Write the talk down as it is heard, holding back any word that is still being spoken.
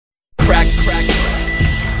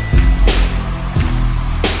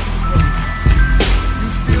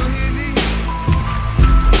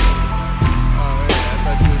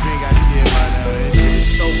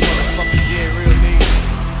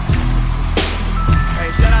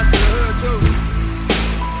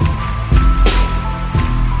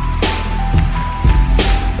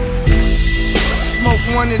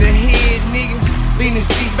one in the head, nigga. Lean the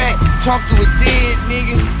seat back, talk to a dead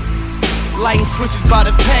nigga. Lighting switches by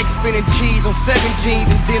the pack, spinning cheese on 7 jeans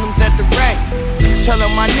and denims at the rack.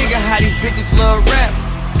 Tellin' my nigga how these bitches love rap,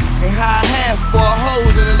 and how I have 4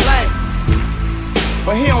 hoes in the lap.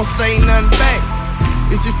 But he don't say nothing back.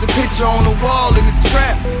 It's just a picture on the wall in the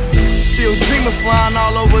trap. Still dreaming, flying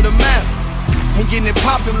all over the map, and getting it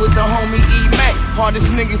poppin' with the homie E-Mac.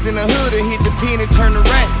 Hardest niggas in the hood to hit the pin and turn the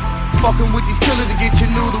rack. Fucking with these killers to get your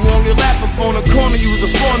noodle on your lap. If on the corner you was a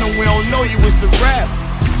foreigner, we don't know you, it's a rap.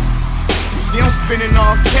 You see I'm spending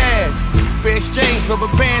all cash, for exchange, rubber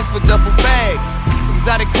bands for duffel bags.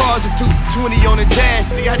 Exotic cars with 220 on the dash.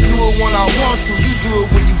 See, I do it when I want to, you do it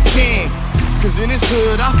when you can. Cause in this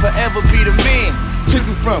hood, I'll forever be the man. Took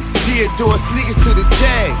it from Theodore sneakers to the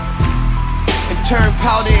Jag, and turned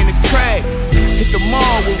powder into crack. Hit the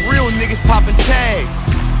mall with real niggas popping tags.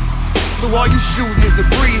 So all you shooting is the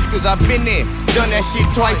breeze, cause I've been there, done that shit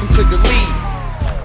twice and took a lead.